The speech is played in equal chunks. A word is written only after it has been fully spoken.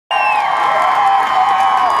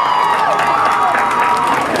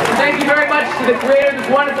the creator of this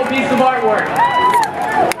wonderful piece of artwork.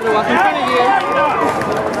 Walk in front of you.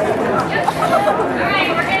 Alright,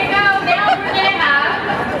 we're going to go. Now we're going to have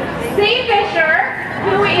Cee Fisher,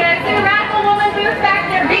 who is the Radical Woman booth back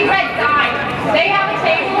there, big red sign. They have a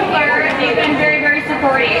table here, and they've been very, very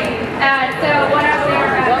supportive. So one of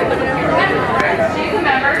their members, she's a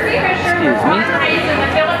member, Cee Fisher, was born and raised in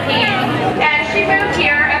the Philippines, and she moved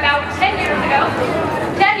here about 10 years ago.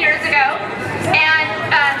 And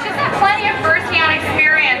she's had plenty of first-hand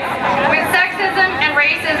experience with sexism and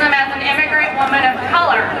racism as an immigrant woman of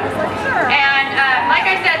color. And like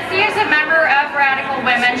I said, Cee is a member of Radical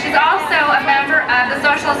Women. She's also a member of the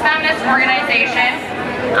Socialist Feminist Organization.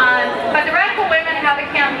 But the Radical Women have a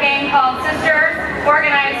campaign called Sisters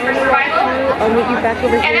Organized for Survival. I'll meet you back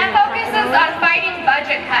over here. And that focuses on fighting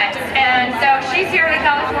budget cuts. And so she's here to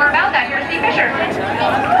tell us more about that. Here's Cee Fisher.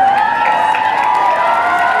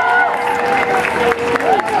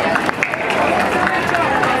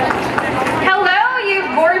 Hello, you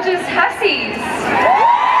gorgeous hussies.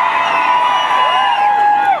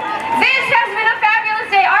 This has been a fabulous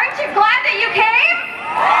day. Aren't you glad that you came?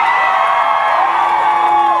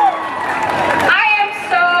 I am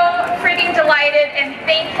so freaking delighted and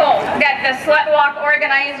thankful that the Slutwalk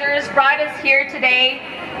organizers brought us here today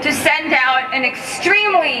to send out an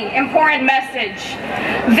extremely important message.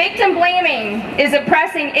 Victim blaming is a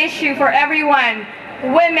pressing issue for everyone.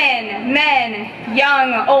 Women, men,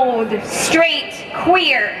 young, old, straight,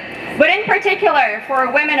 queer, but in particular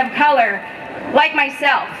for women of color, like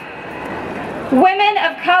myself. Women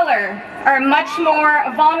of color are much more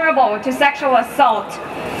vulnerable to sexual assault,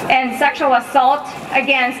 and sexual assault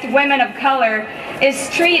against women of color is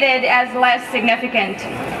treated as less significant.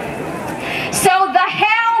 So the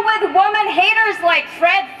hell with woman haters like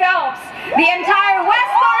Fred Phelps, the entire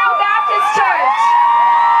Westboro Baptist Church,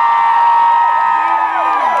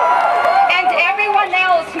 and everyone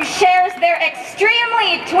else who shares their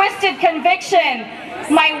extremely twisted conviction.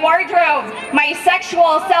 My wardrobe, my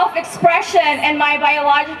sexual self-expression, and my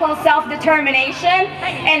biological self-determination,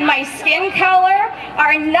 and my skin color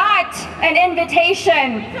are not an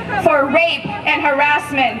invitation for rape and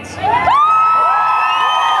harassment.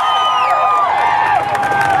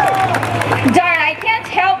 Darn, I can't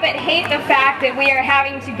help but hate the fact that we are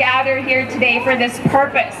having to gather here today for this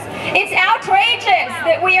purpose. It's outrageous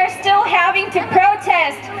that we are still having to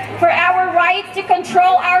protest for our rights to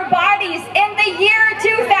control our bodies in the year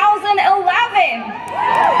 2011.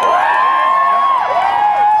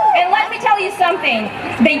 And let me tell you something,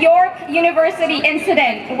 the York University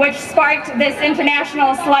incident, which sparked this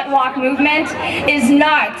international slutwalk movement, is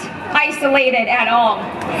not isolated at all.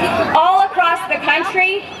 All across the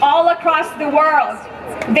country, all across the world,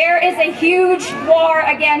 there is a huge war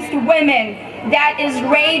against women that is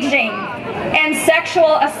raging, and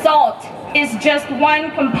sexual assault is just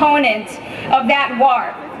one component of that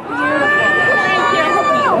war.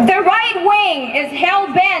 The right wing is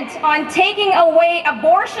hell-bent on taking away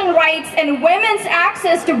abortion rights and women's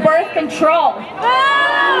access to birth control,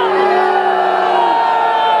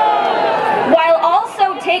 while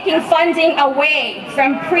also taking funding away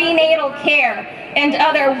from prenatal care and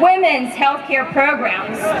other women's health care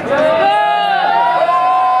programs.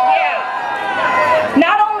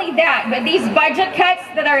 Not only that, but these budget cuts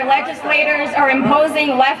that our legislators are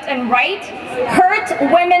imposing left and right hurt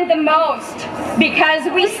women the most, because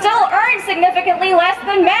we still earn significantly less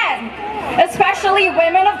than men, especially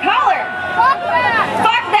women of color. Fuck that!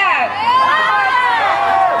 Fuck that!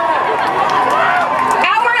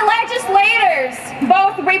 Our legislators,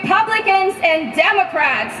 both Republicans and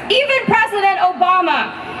Democrats, even President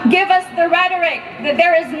Obama, give us the rhetoric that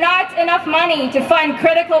there is not enough money to fund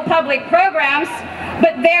critical public programs,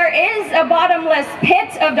 but there is a bottomless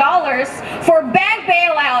pit of dollars for bank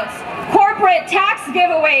bailouts, corporate tax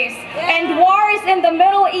giveaways, and wars in the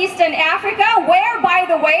Middle East and Africa, where, by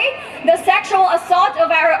the way, the sexual assault of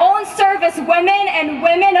our own service women and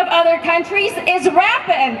women of other countries is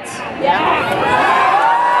rampant.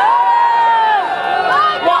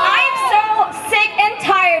 Well, I'm so sick and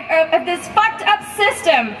tired of this fucked up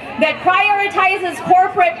system that prioritizes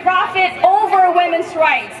corporate profit over women's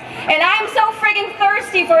rights. And I'm so friggin'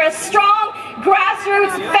 thirsty for a strong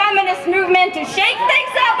grassroots feminist movement to shake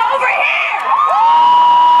things up over here!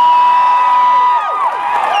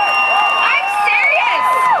 I'm serious!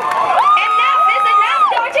 Enough is enough,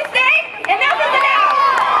 don't you think? Enough is enough!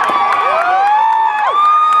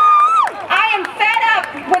 I am fed up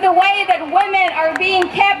with the way that women are being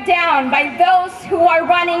kept down by those who are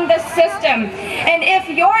running the system. And if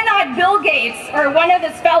you're not Bill Gates or one of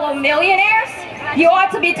his fellow millionaires, You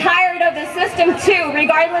ought to be tired of the system too,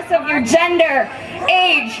 regardless of your gender,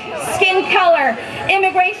 age, skin color,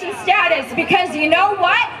 immigration status, because you know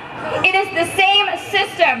what? It is the same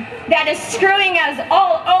system that is screwing us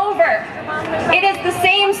all over. It is the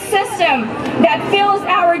same system that fills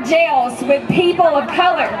our jails with people of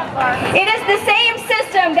color. It is the same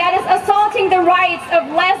system that is assaulting the rights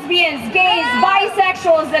of lesbians, gays,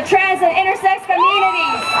 bisexuals, the trans and intersex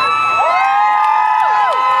communities.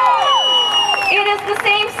 It is the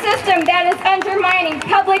same system that is undermining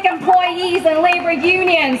public employees and labor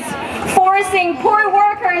unions, forcing poor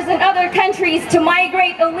workers in other countries to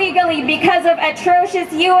migrate illegally because of atrocious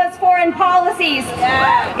U.S. foreign policies.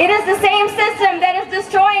 It is the same system that is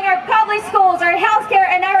destroying our public schools, our healthcare,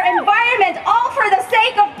 and our environment, all for the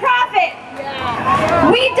sake of profit.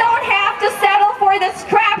 We don't have to settle for this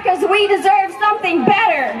crap because we deserve something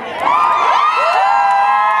better.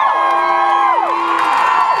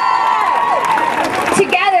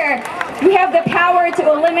 Together, we have the power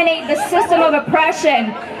to eliminate the system of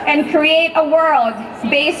oppression and create a world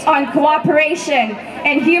based on cooperation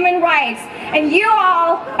and human rights. And you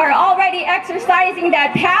all are already exercising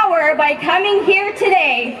that power by coming here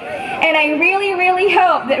today. And I really, really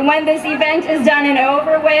hope that when this event is done and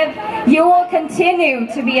over with, you will continue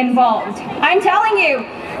to be involved. I'm telling you,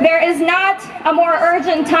 there is not a more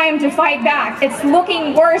urgent time to fight back. It's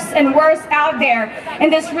looking worse and worse out there.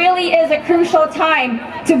 And this really is a crucial time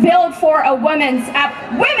to build for a women's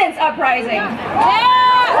uprising.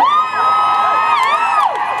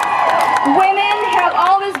 Women have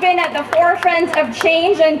always been at the forefront of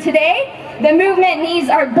change, and today the movement needs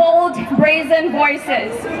our bold, brazen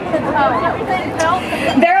voices.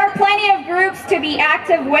 There are plenty of groups to be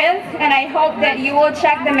active with, and I hope that you will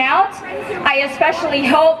check them out. I especially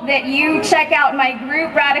hope that you check out my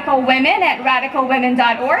group, Radical Women, at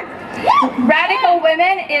radicalwomen.org. Radical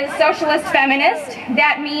Women is socialist feminist.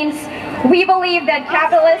 That means we believe that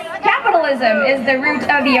capitalism is the root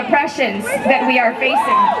of the oppressions that we are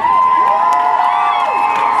facing.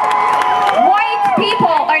 People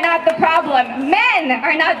are not the problem. Men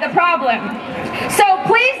are not the problem. So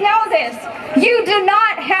please know this. You do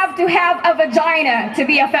not have to have a vagina to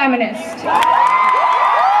be a feminist.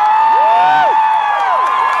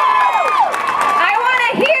 I want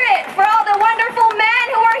to hear it for all the wonderful men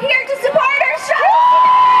who are here to support our show.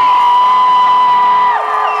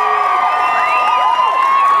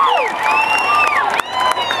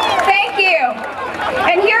 Thank you.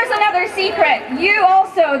 And here's another secret. You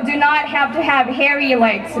also do not have to have hairy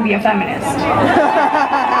legs to be a feminist.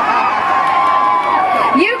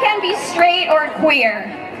 You can be straight or queer.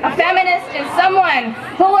 A feminist is someone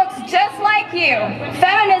who looks just like you.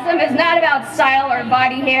 Feminism is not about style or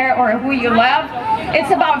body hair or who you love.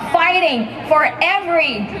 It's about fighting for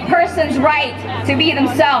every person's right to be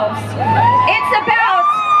themselves. It's about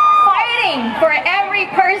fighting for every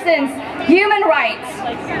person's human rights.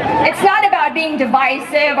 It's not about being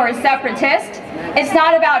divisive or separatist. It's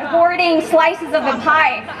not about hoarding slices of the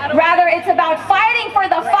pie. Rather, it's about fighting for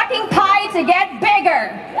the fucking pie to get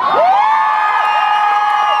bigger.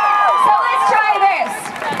 So let's try this.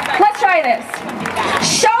 Let's try this.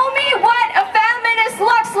 Show